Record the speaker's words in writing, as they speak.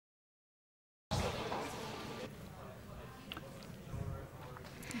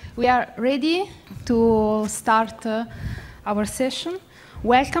We are ready to start our session.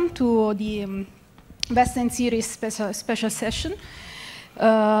 Welcome to the Vesta and Ceres special session.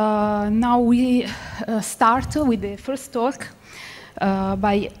 Now we start with the first talk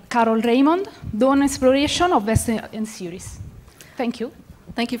by Raymond, Dawn Exploration of Vesta and Ceres. Thank you.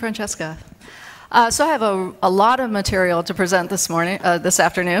 Thank you, Francesca. So I have a lot of material to present this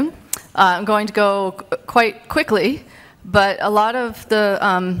afternoon. I'm going to go quite quickly, but a lot of the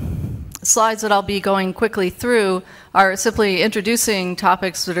slides that I'll be going quickly through are simply introducing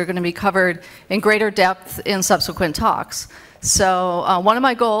topics that are going to be covered in greater depth in subsequent talks. So one of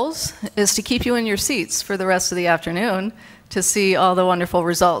my goals is to keep you in your seats for the rest of the afternoon to see all the wonderful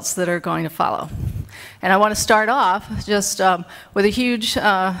results that are going to follow. And I want to start off just with a huge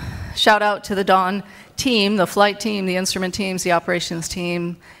shout out to the Dawn team, the flight team, the instrument teams, the operations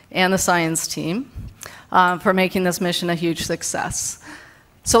team, and the science team for making this mission a huge success.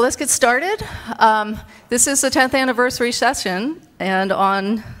 So let's get started. This is the 10th anniversary session, and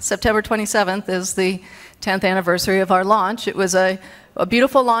on September 27th is the 10th anniversary of our launch. It was a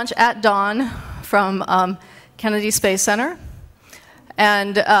beautiful launch at dawn from Kennedy Space Center,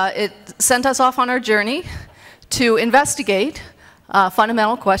 and it sent us off on our journey to investigate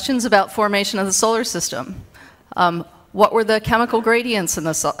fundamental questions about formation of the solar system. What were the chemical gradients in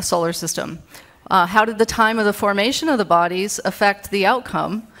the solar system? How did the time of the formation of the bodies affect the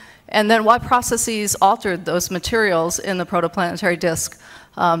outcome? And then what processes altered those materials in the protoplanetary disk,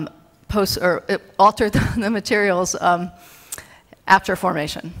 altered the materials after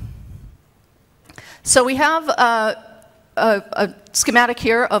formation? So we have a schematic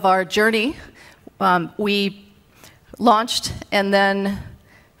here of our journey. We launched and then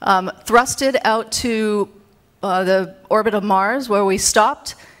thrusted out to the orbit of Mars, where we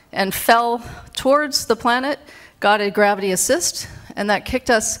stopped and fell towards the planet, got a gravity assist, and that kicked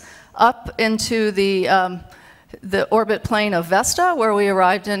us up into the orbit plane of Vesta, where we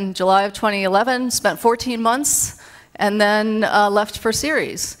arrived in July of 2011, spent 14 months, and then left for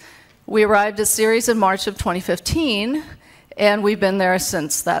Ceres. We arrived at Ceres in March of 2015, and we've been there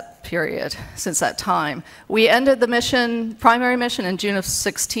since that period, since that time. We ended the mission, primary mission, in June of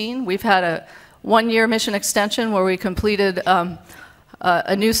 16. We've had a one-year mission extension where we completed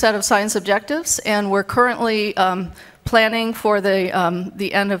a new set of science objectives, and we're currently planning for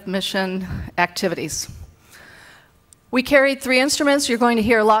the end of mission activities. We carried 3 instruments. You're going to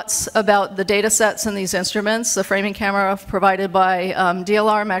hear lots about the data sets in these instruments. The framing camera provided by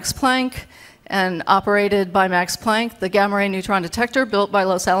DLR Max Planck and operated by Max Planck. The gamma ray neutron detector built by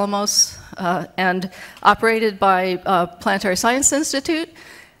Los Alamos and operated by Planetary Science Institute.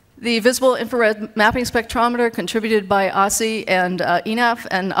 The visible infrared mapping spectrometer contributed by ASI and ENAF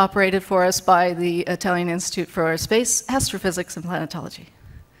and operated for us by the Italian Institute for Space, Astrophysics, and Planetology.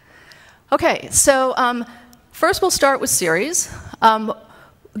 Okay, so first we'll start with Ceres.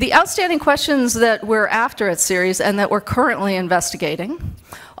 The outstanding questions that we're after at Ceres and that we're currently investigating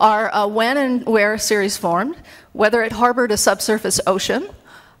are when and where Ceres formed, whether it harbored a subsurface ocean,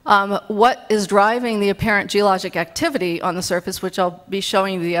 what is driving the apparent geologic activity on the surface, which I'll be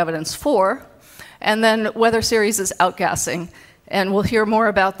showing you the evidence for, and then whether Ceres is outgassing. And we'll hear more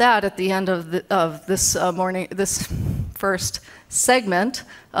about that at the end of this first segment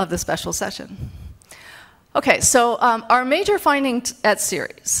of the special session. Okay, so our major finding at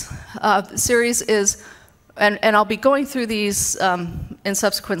Ceres. Ceres is, and I'll be going through these in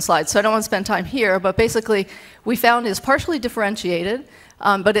subsequent slides, so I don't want to spend time here, but basically we found is partially differentiated,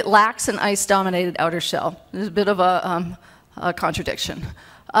 but it lacks an ice-dominated outer shell. There's a bit of a contradiction.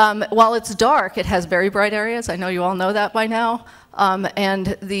 While it's dark, it has very bright areas. I know you all know that by now.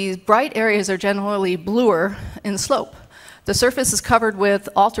 And the bright areas are generally bluer in slope. The surface is covered with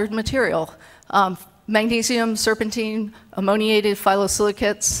altered material, magnesium, serpentine, ammoniated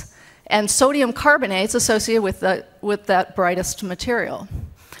phyllosilicates, and sodium carbonates associated with that brightest material.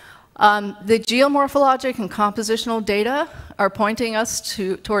 The geomorphologic and compositional data are pointing us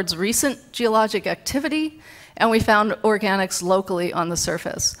towards recent geologic activity, and we found organics locally on the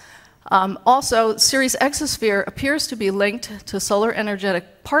surface. Also, Ceres' exosphere appears to be linked to solar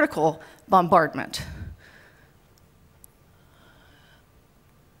energetic particle bombardment.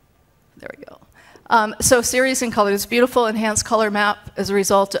 There we go. So Ceres in color, this beautiful enhanced color map as a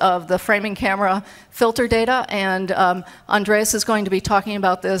result of the framing camera filter data, and Andreas is going to be talking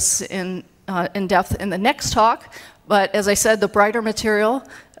about this in depth in the next talk. But as I said, the brighter material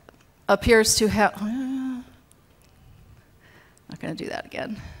appears to have, not going to do that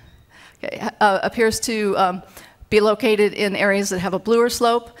again. Okay, appears to be located in areas that have a bluer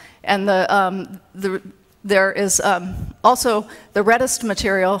slope, and the there is also the reddest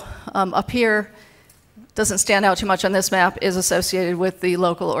material up here, doesn't stand out too much on this map, is associated with the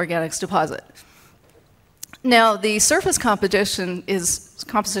local organics deposit. Now, the surface composition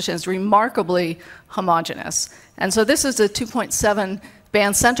is remarkably homogeneous. And so this is a 2.7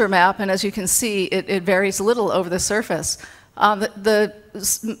 band center map, and as you can see, it varies little over the surface. The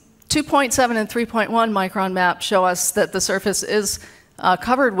 2.7 and 3.1 micron maps show us that the surface is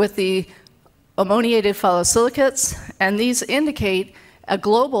covered with the ammoniated phyllosilicates, and these indicate a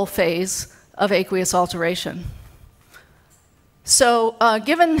global phase of aqueous alteration. So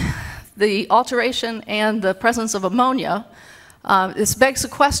given the alteration and the presence of ammonia, this begs the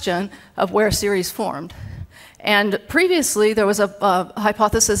question of where Ceres formed. And previously, there was a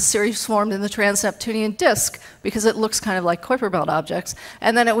hypothesis Ceres formed in the trans-Neptunian disk because it looks kind of like Kuiper belt objects,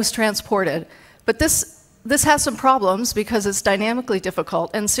 and then it was transported. But this has some problems because it's dynamically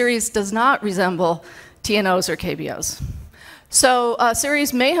difficult, and Ceres does not resemble TNOs or KBOs. So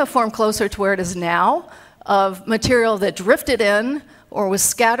Ceres may have formed closer to where it is now, of material that drifted in or was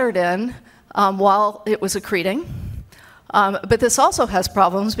scattered in while it was accreting. But this also has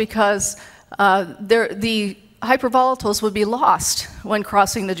problems because the hypervolatiles would be lost when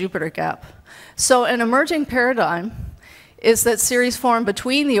crossing the Jupiter gap. So an emerging paradigm is that Ceres formed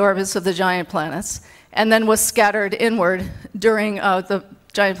between the orbits of the giant planets and then was scattered inward during the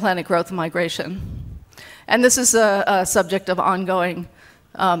giant planet growth and migration. And this is a subject of ongoing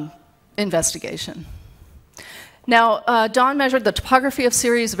investigation. Now, Don measured the topography of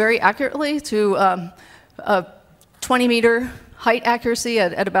Ceres very accurately to 20-meter height accuracy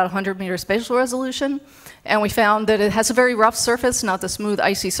at about 100-meter spatial resolution. And we found that it has a very rough surface, not the smooth,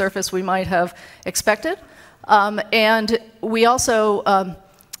 icy surface we might have expected. And we also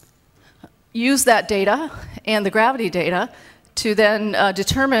used that data and the gravity data to then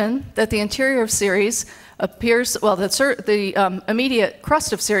determine that the interior of Ceres appears, well, the immediate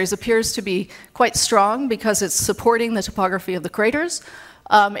crust of Ceres appears to be quite strong because it's supporting the topography of the craters.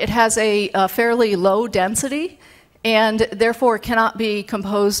 It has a fairly low density and therefore cannot be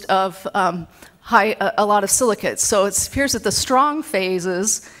composed of a lot of silicates. So it appears that the strong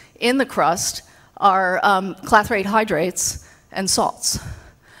phases in the crust are clathrate hydrates and salts.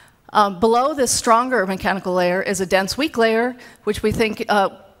 Below this stronger mechanical layer is a dense weak layer, which we think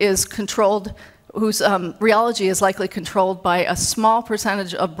is controlled, whose rheology is likely controlled by a small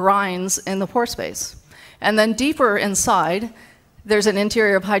percentage of brines in the pore space. And then deeper inside, there's an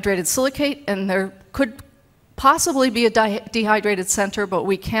interior of hydrated silicate, and there could possibly be a dehydrated center, but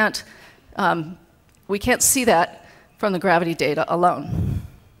we can't see that from the gravity data alone.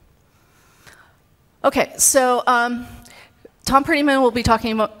 Okay, so Tom Prettyman will be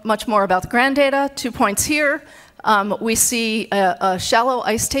talking much more about the grand data. 2 points here. We see a shallow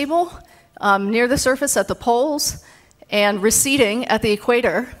ice table near the surface at the poles and receding at the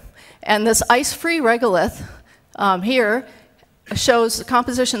equator. And this ice-free regolith here shows a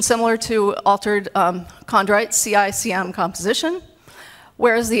composition similar to altered chondrite CI-CM composition,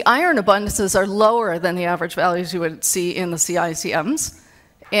 whereas the iron abundances are lower than the average values you would see in the CI-CMs.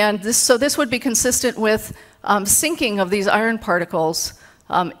 And so this would be consistent with sinking of these iron particles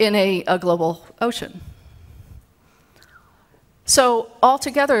in a global ocean. So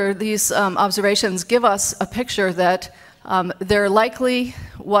altogether, these observations give us a picture that there likely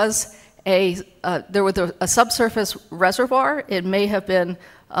was there was a subsurface reservoir. It may have been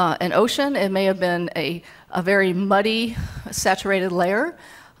an ocean. It may have been a very muddy, saturated layer.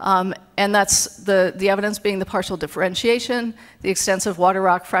 And that's the evidence being the partial differentiation, the extensive water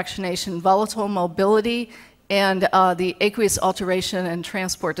rock fractionation, volatile mobility, and the aqueous alteration and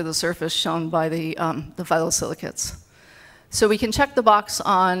transport to the surface shown by the phyllosilicates. So we can check the box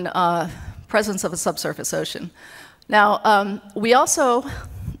on presence of a subsurface ocean. Now, we also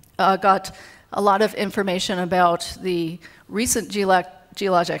got a lot of information about the recent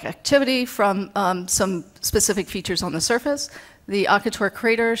geologic activity from some specific features on the surface. The Akator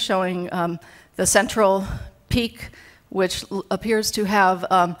crater showing the central peak, which appears to have,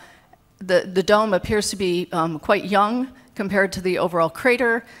 the dome appears to be quite young compared to the overall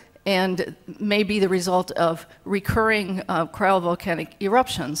crater, and may be the result of recurring cryovolcanic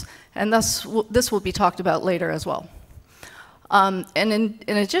eruptions. And thus, this will be talked about later as well. And in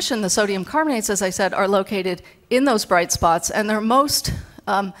addition, the sodium carbonates, as I said, are located in those bright spots, and they're most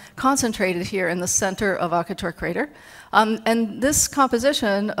concentrated here in the center of Akator crater. And this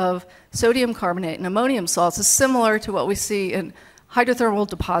composition of sodium carbonate and ammonium salts is similar to what we see in hydrothermal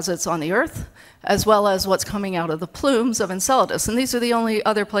deposits on the Earth, as well as what's coming out of the plumes of Enceladus. And these are the only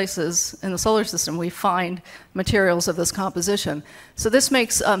other places in the solar system we find materials of this composition. So this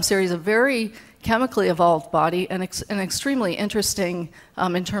makes Ceres a very chemically evolved body and extremely interesting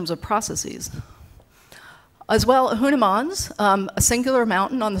in terms of processes. As well, Hunamans, a singular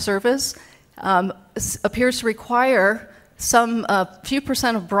mountain on the surface, appears to require some few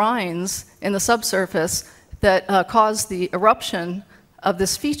percent of brines in the subsurface that cause the eruption of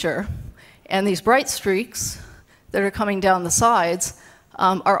this feature. And these bright streaks that are coming down the sides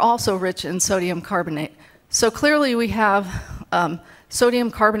are also rich in sodium carbonate. So clearly we have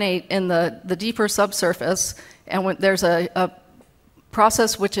sodium carbonate in the deeper subsurface, and when there's a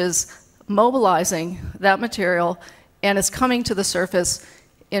process which is mobilizing that material and is coming to the surface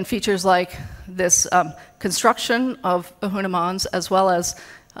in features like this construction of Hunamans, as well as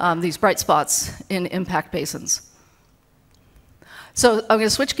these bright spots in impact basins. So I'm going to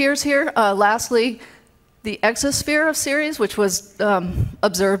switch gears here. Lastly, the exosphere of Ceres, which was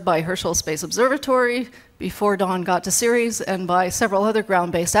observed by Herschel Space Observatory before Dawn got to Ceres, and by several other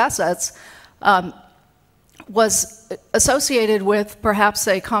ground-based assets, was associated with perhaps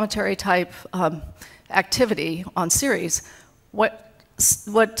a cometary type activity on Ceres.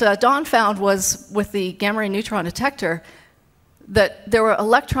 What Dawn found was, with the gamma ray neutron detector, that there were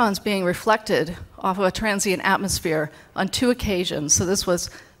electrons being reflected off of a transient atmosphere on 2 occasions. So this was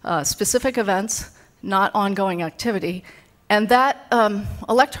specific events, not ongoing activity. And that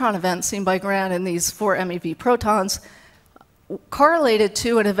electron event seen by Gran in these 4 MeV protons correlated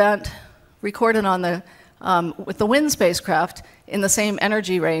to an event recorded on the, with the WIN spacecraft in the same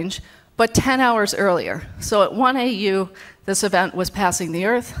energy range, but 10 hours earlier. So at 1 AU, this event was passing the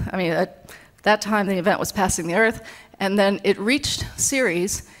Earth. I mean, at that time, the event was passing the Earth, and then it reached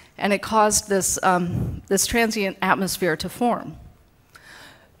Ceres, and it caused this, this transient atmosphere to form.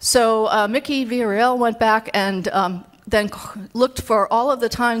 So Mickey Villarreal went back and then looked for all of the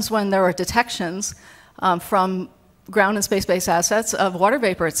times when there were detections from ground and space-based assets of water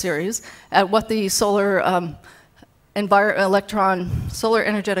vapor at Ceres, at what the solar solar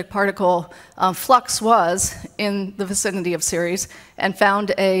energetic particle flux was in the vicinity of Ceres, and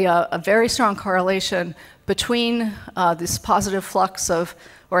found a very strong correlation between this positive flux of,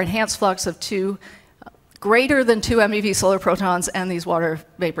 or enhanced flux of greater than 2 MeV solar protons and these water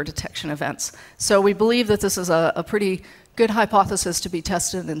vapor detection events. So we believe that this is a pretty good hypothesis to be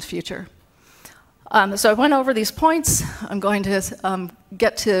tested in the future. So I went over these points. I'm going to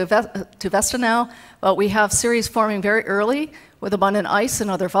get to Vesta now. But we have Ceres forming very early with abundant ice and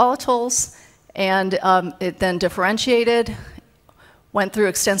other volatiles, and it then differentiated, went through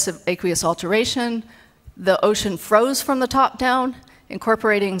extensive aqueous alteration. The ocean froze from the top down,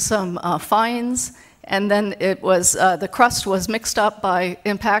 incorporating some fines, and then it was, the crust was mixed up by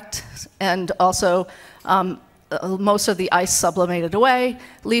impact, and also most of the ice sublimated away,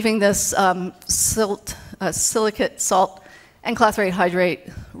 leaving this silicate, salt, and clathrate hydrate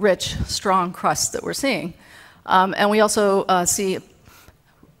rich, strong crust that we're seeing. And we also see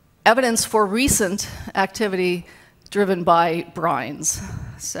evidence for recent activity driven by brines.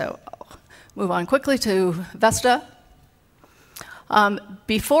 So I'll move on quickly to Vesta.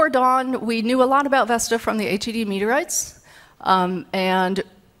 Before Dawn, we knew a lot about Vesta from the HED meteorites, and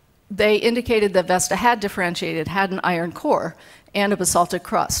they indicated that Vesta had differentiated, had an iron core and a basaltic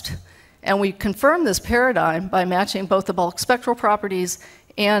crust. And we confirmed this paradigm by matching both the bulk spectral properties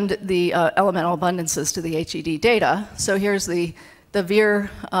and the elemental abundances to the HED data. So here's the VIR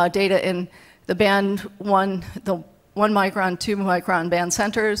data in the band 1, the 1 micron, 2 micron band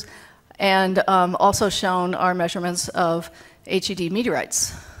centers, and also shown our measurements of HED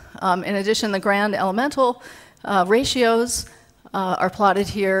meteorites. In addition, the grand elemental ratios are plotted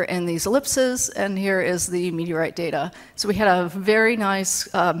here in these ellipses, and here is the meteorite data. So we had a very nice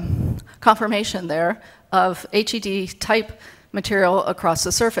confirmation there of HED type material across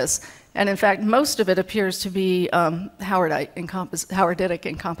the surface. And in fact, most of it appears to be Howarditic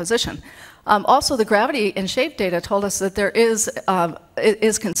in composition. Also, the gravity and shape data told us that there is, it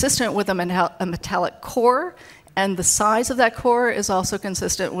is consistent with a metallic core, and the size of that core is also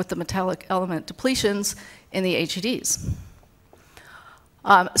consistent with the metallic element depletions in the HEDs.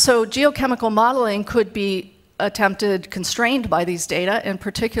 So geochemical modeling could be attempted constrained by these data, in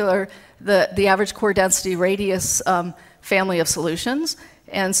particular the average core density radius family of solutions.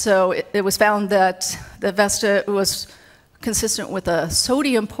 And so it was found that the Vesta was consistent with a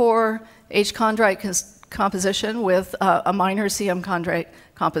sodium poor H-chondrite composition with a minor CM chondrite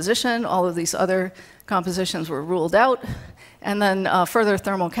composition. All of these other compositions were ruled out. And then further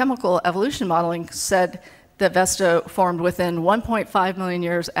thermochemical evolution modeling said that Vesta formed within 1.5 million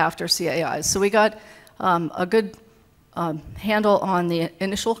years after CAIs. So we got a good handle on the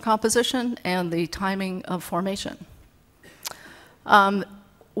initial composition and the timing of formation.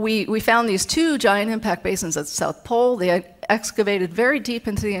 we found these two giant impact basins at the South Pole. They excavated very deep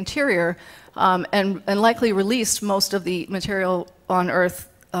into the interior and likely released most of the material on Earth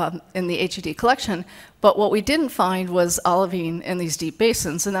in the HED collection. But what we didn't find was olivine in these deep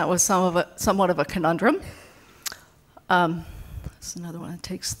basins, and that was somewhat of a conundrum. This is another one that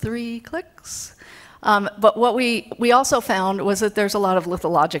takes 3 clicks. But what we also found was that there's a lot of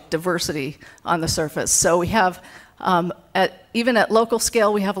lithologic diversity on the surface. So we have, even at local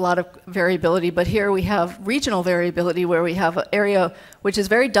scale, we have a lot of variability, but here we have regional variability where we have an area which is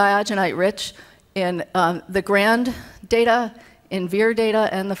very diagonite rich in the Grand data, in VIR data,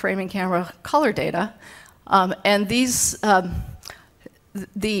 and the framing camera color data. And these,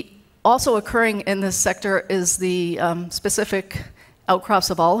 also occurring in this sector is the specific outcrops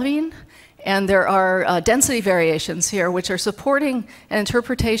of olivine. And there are density variations here, which are supporting an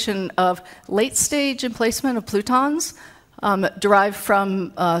interpretation of late-stage emplacement of plutons derived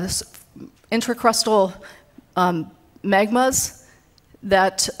from intracrustal magmas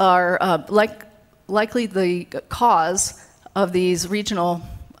that are likely the cause of these regional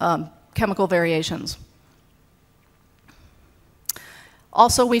chemical variations.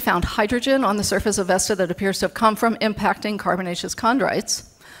 Also, we found hydrogen on the surface of Vesta that appears to have come from impacting carbonaceous chondrites.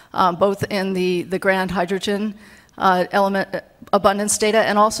 Both in the Grand hydrogen element abundance data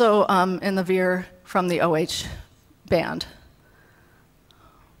and also in the VIR from the OH band.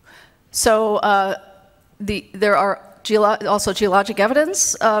 So there are also geologic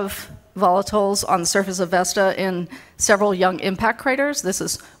evidence of volatiles on the surface of Vesta in several young impact craters. This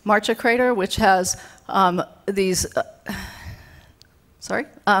is Marcha crater, which has these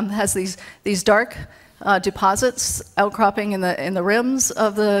dark deposits outcropping in the rims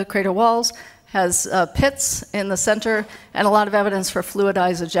of the crater walls, has pits in the center, and a lot of evidence for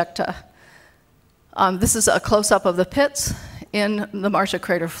fluidized ejecta. This is a close-up of the pits in the Marcha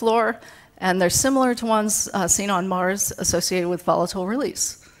crater floor, and they're similar to ones seen on Mars associated with volatile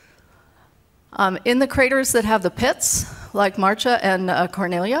release. In the craters that have the pits, like Marcha and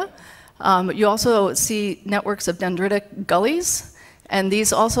Cornelia, you also see networks of dendritic gullies. And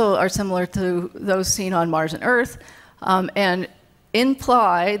these also are similar to those seen on Mars and Earth, and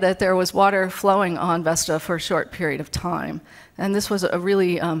imply that there was water flowing on Vesta for a short period of time. And this was a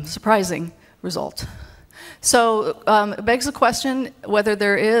really surprising result. So it begs the question whether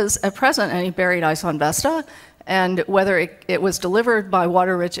there is at present any buried ice on Vesta, and whether it was delivered by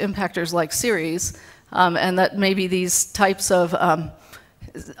water-rich impactors like Ceres, and that maybe these types of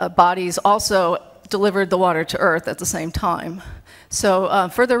bodies also delivered the water to Earth at the same time. So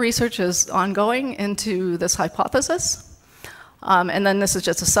further research is ongoing into this hypothesis. And then this is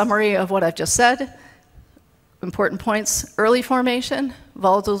just a summary of what I've just said. Important points: early formation,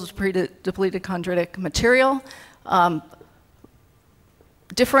 volatile depleted chondritic material,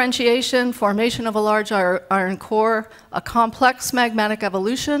 differentiation, formation of a large iron core, a complex magmatic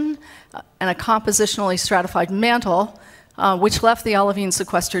evolution, and a compositionally stratified mantle, which left the olivine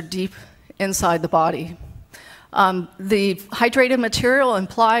sequestered deep inside the body. The hydrated material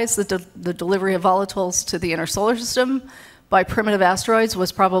implies that the delivery of volatiles to the inner solar system by primitive asteroids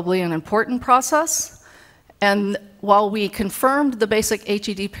was probably an important process. And while we confirmed the basic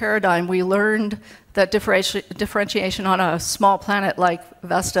HED paradigm, we learned that differentiation on a small planet like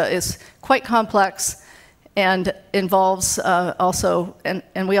Vesta is quite complex and involves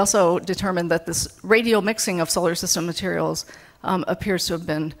and we also determined that this radial mixing of solar system materials appears to have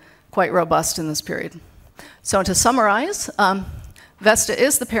been quite robust in this period. So to summarize, Vesta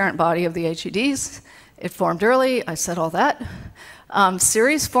is the parent body of the HEDs. It formed early, I said all that.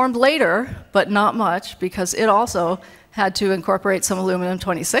 Ceres formed later, but not much, because it also had to incorporate some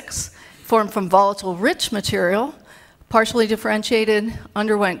aluminum-26, formed from volatile-rich material, partially differentiated,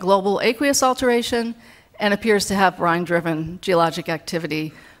 underwent global aqueous alteration, and appears to have brine-driven geologic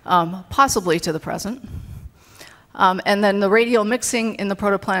activity, possibly to the present. And then the radial mixing in the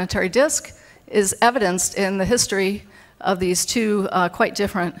protoplanetary disk is evidenced in the history of these two quite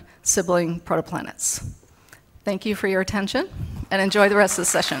different sibling protoplanets. Thank you for your attention, and enjoy the rest of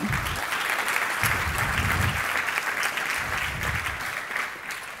the session.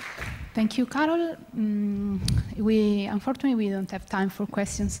 Thank you, Carol. Unfortunately, we don't have time for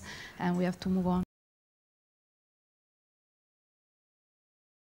questions, and we have to move on.